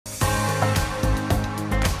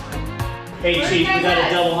Hey Chief, we got a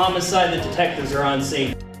double homicide. The detectives are on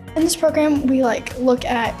scene. In this program, we look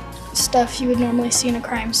at stuff you would normally see in a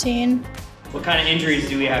crime scene. What kind of injuries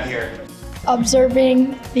do we have here?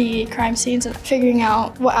 Observing the crime scenes and figuring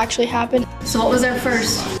out what actually happened. So what was our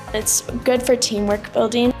first? It's good for teamwork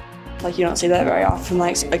building. Like, you don't see that very often,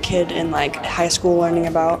 like a kid in high school learning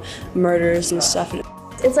about murders and stuff.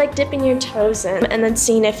 It's like dipping your toes in and then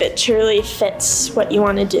seeing if it truly fits what you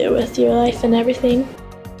want to do with your life and everything.